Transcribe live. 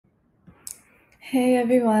Hey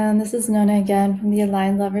everyone, this is Nona again from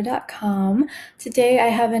thealignedlover.com. Today I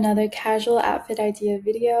have another casual outfit idea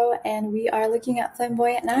video and we are looking at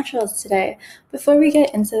flamboyant naturals today. Before we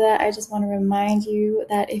get into that, I just want to remind you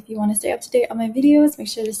that if you want to stay up to date on my videos, make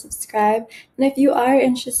sure to subscribe. And if you are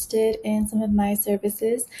interested in some of my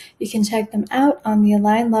services, you can check them out on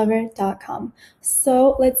thealignedlover.com.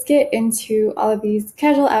 So let's get into all of these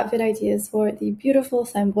casual outfit ideas for the beautiful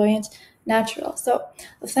flamboyant natural. So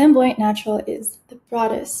the flamboyant natural is the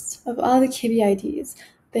broadest of all the Kibbe IDs.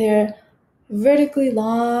 They're vertically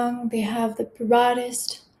long, they have the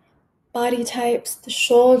broadest body types, the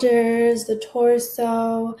shoulders, the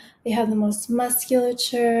torso, they have the most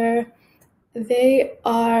musculature. They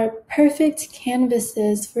are perfect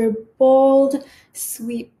canvases for bold,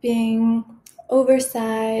 sweeping,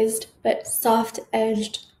 oversized, but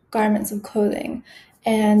soft-edged garments of clothing.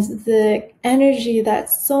 And the energy that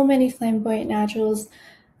so many flamboyant naturals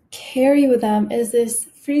carry with them is this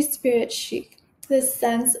free spirit chic, this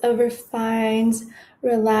sense of refined,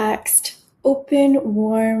 relaxed, open,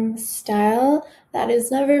 warm style that is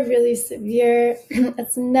never really severe.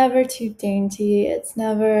 It's never too dainty. It's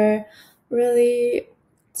never really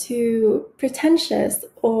too pretentious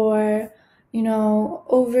or,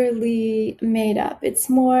 overly made up. It's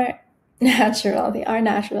more natural. They are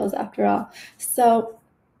naturals after all. So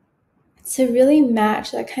to really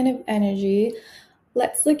match that kind of energy,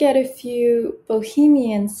 let's look at a few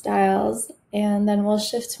bohemian styles and then we'll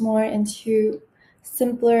shift more into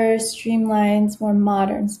simpler, streamlined, more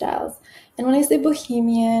modern styles. And when I say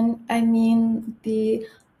bohemian, I mean the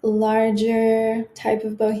larger type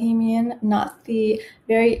of bohemian, not the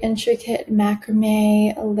very intricate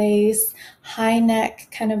macrame, lace, high neck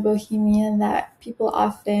kind of bohemian that people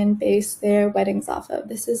often base their weddings off of.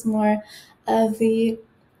 This is more of the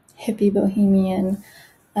hippie bohemian.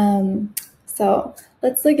 So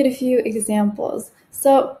let's look at a few examples.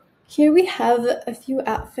 So here we have a few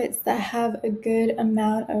outfits that have a good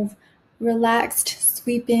amount of relaxed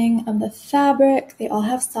sweeping of the fabric. They all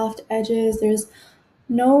have soft edges. There's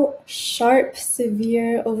no sharp,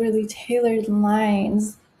 severe, overly tailored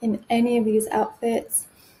lines in any of these outfits.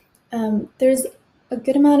 There's a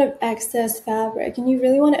good amount of excess fabric, and you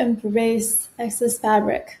really want to embrace excess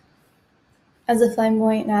fabric as a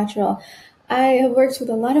flamboyant natural. I have worked with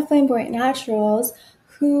a lot of flamboyant naturals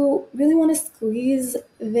who really want to squeeze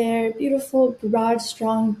their beautiful, broad,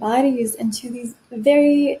 strong bodies into these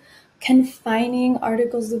very confining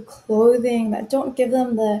articles of clothing that don't give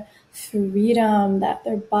them the freedom that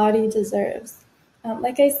their body deserves.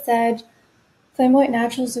 Like I said, flamboyant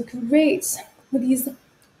naturals are great with these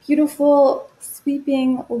beautiful,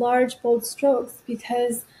 sweeping, large, bold strokes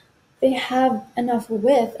because they have enough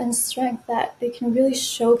width and strength that they can really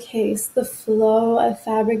showcase the flow of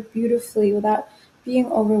fabric beautifully without being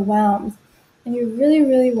overwhelmed. And you really,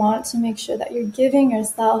 really want to make sure that you're giving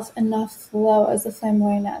yourself enough flow as a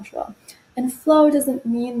flamboyant natural. And flow doesn't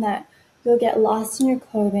mean that you'll get lost in your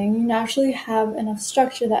clothing. You naturally have enough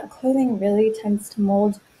structure that clothing really tends to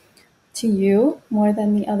mold to you more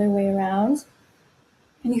than the other way around.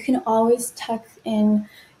 And you can always tuck in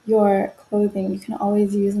your clothing. You can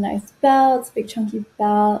always use nice belts, big chunky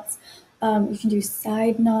belts. You can do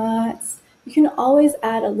side knots. You can always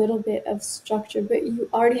add a little bit of structure, but you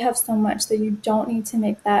already have so much that you don't need to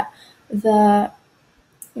make that the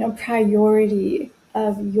priority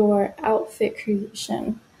of your outfit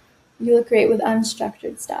creation. You look great with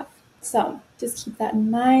unstructured stuff. So just keep that in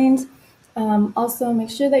mind. Also, make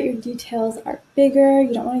sure that your details are bigger.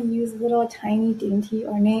 You don't want to use little tiny, dainty,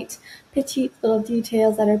 ornate, petite little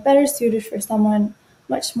details that are better suited for someone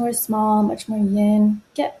much more small, much more yin.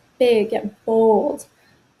 Get big, get bold,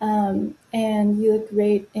 and you look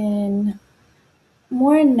great in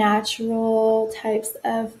more natural types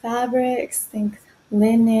of fabrics. Think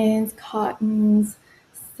linens, cottons,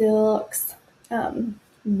 silks,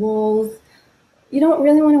 wools. You don't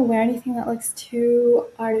really want to wear anything that looks too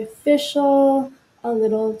artificial, a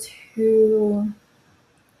little too,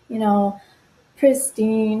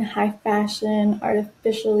 pristine, high fashion,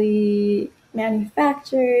 artificially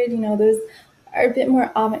manufactured. Those are a bit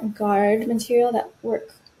more avant-garde material that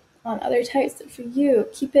work on other types. But for you,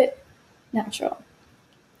 keep it natural.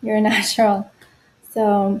 You're a natural.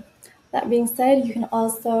 So that being said, you can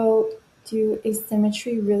also do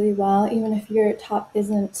asymmetry really well, even if your top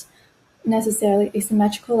isn't necessarily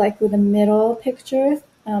asymmetrical, like with a middle picture.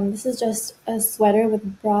 This is just a sweater with a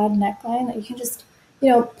broad neckline that you can just,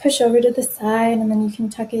 push over to the side and then you can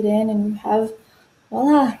tuck it in and you have,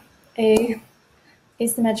 voila, a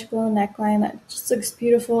asymmetrical neckline that just looks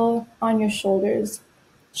beautiful on your shoulders.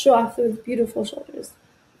 Show off those beautiful shoulders.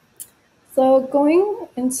 So So going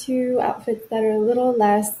into outfits that are a little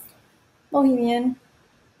less bohemian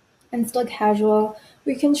and still casual,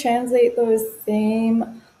 we can translate those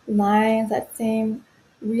same lines, that same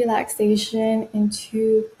relaxation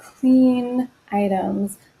into clean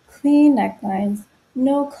items, clean necklines,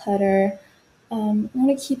 no clutter. You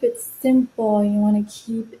want to keep it simple, you want to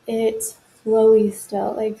keep it flowy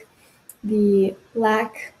still, like the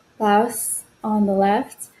black blouse on the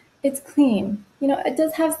left, it's clean. It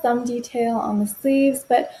does have some detail on the sleeves,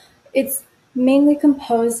 but it's mainly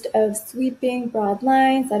composed of sweeping broad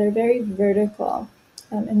lines that are very vertical.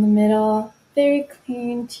 In the middle, very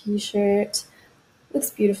clean t-shirt, looks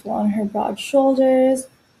beautiful on her broad shoulders.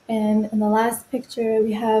 And in the last picture,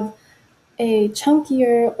 we have a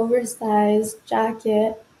chunkier, oversized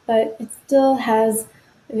jacket, but it still has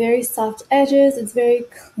very soft edges. It's very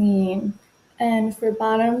clean. And for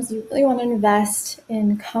bottoms, you really want to invest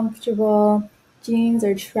in comfortable jeans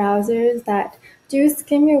or trousers that do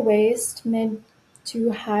skim your waist, mid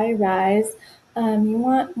to high rise. You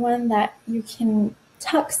want one that you can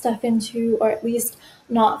tuck stuff into, or at least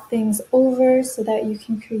knot things over, so that you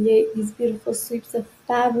can create these beautiful sweeps of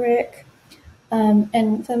fabric.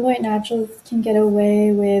 And Flamboyant Naturals can get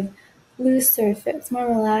away with looser fits, more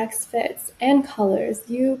relaxed fits, and colors.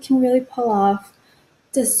 You can really pull off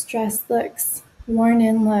distressed looks,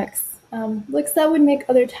 worn-in looks, looks that would make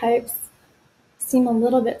other types seem a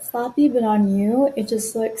little bit sloppy, but on you, it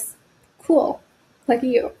just looks cool, like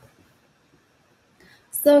you.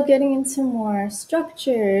 So getting into more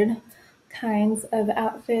structured kinds of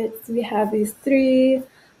outfits, we have these 3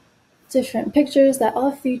 different pictures that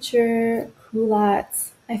all feature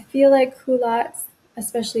culottes. I feel like culottes,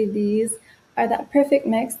 especially these, are that perfect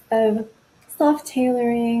mix of soft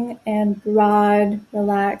tailoring and broad,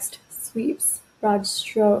 relaxed sweeps, broad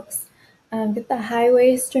strokes. Get the high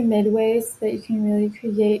waist or mid waist so that you can really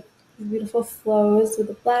create these beautiful flows with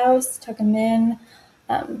the blouse, tuck them in,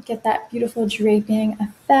 get that beautiful draping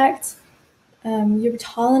effect. You're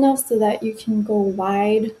tall enough so that you can go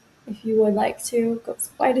wide if you would like to, go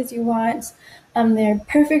as wide as you want. They're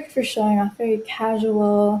perfect for showing off very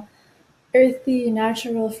casual, earthy,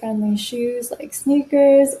 natural friendly shoes like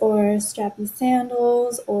sneakers or strappy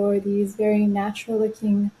sandals or these very natural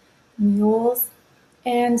looking mules.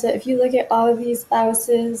 And if you look at all of these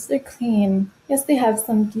blouses, they're clean. Yes, they have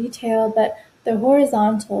some detail, but they're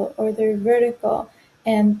horizontal or they're vertical,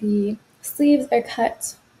 and the sleeves are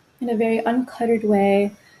cut in a very uncluttered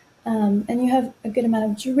way. And you have a good amount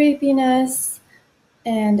of drapiness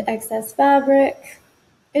and excess fabric.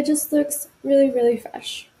 It just looks really, really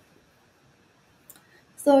fresh.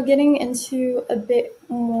 So getting into a bit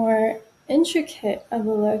more intricate of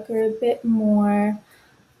a look, or a bit more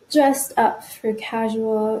dressed up for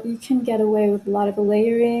casual, you can get away with a lot of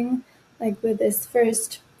layering, like with this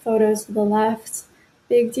first photo to the left.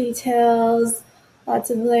 Big details, lots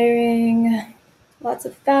of layering, lots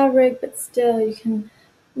of fabric, but still you can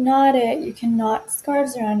knot it, you can knot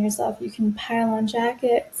scarves around yourself, you can pile on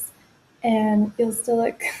jackets, and you'll still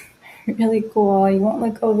look really cool. You won't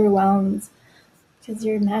look overwhelmed because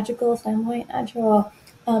you're magical, flamboyant, natural.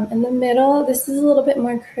 In the middle, this is a little bit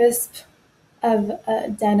more crisp of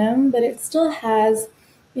denim, but it still has,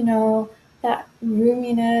 that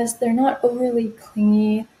roominess. They're not overly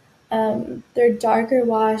clingy. They're darker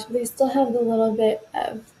wash, but they still have the little bit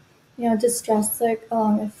of, distress look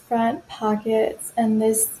along the front pockets. And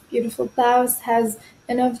this beautiful blouse has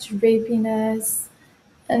enough drapiness,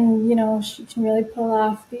 and she can really pull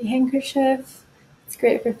off the handkerchief. It's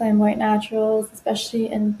great for flamboyant naturals,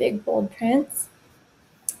 especially in big, bold prints.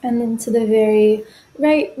 And then to the very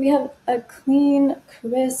right, we have a clean,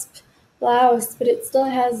 crisp blouse, but it still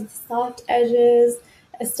has soft edges,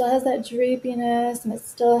 it still has that drapiness, and it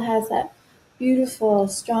still has that beautiful,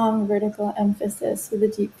 strong vertical emphasis with the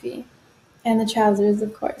deep V. And the trousers,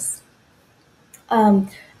 of course. And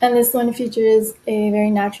this one features a very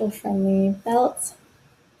natural, friendly belt.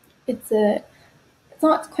 It's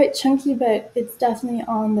not quite chunky, but it's definitely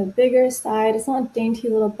on the bigger side. It's not a dainty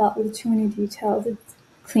little belt with too many details. It's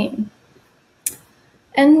clean.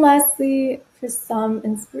 And lastly, for some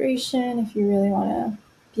inspiration, if you really want to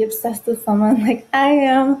be obsessed with someone like I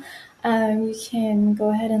am, you can go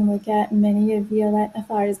ahead and look at many of Violette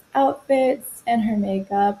Nafar's outfits and her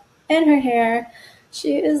makeup and her hair.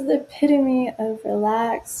 She is the epitome of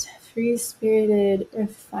relaxed, free-spirited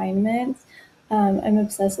refinement. I'm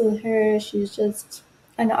obsessed with her. She's just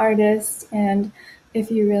an artist, and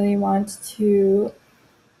if you really want to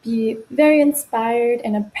be very inspired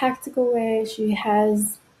in a practical way, she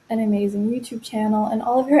has an amazing YouTube channel, and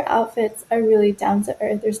all of her outfits are really down to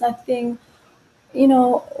earth. There's nothing,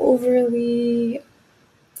 overly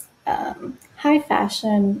high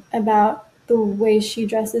fashion about the way she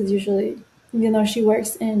dresses usually, even though she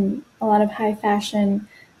works in a lot of high fashion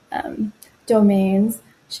domains.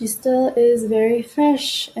 She still is very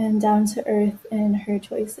fresh and down to earth in her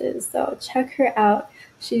choices. So check her out.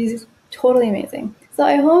 She's totally amazing. So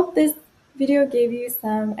I hope this video gave you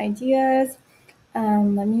some ideas.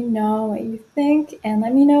 Let me know what you think and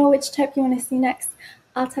let me know which type you want to see next.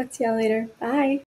 I'll talk to y'all later. Bye.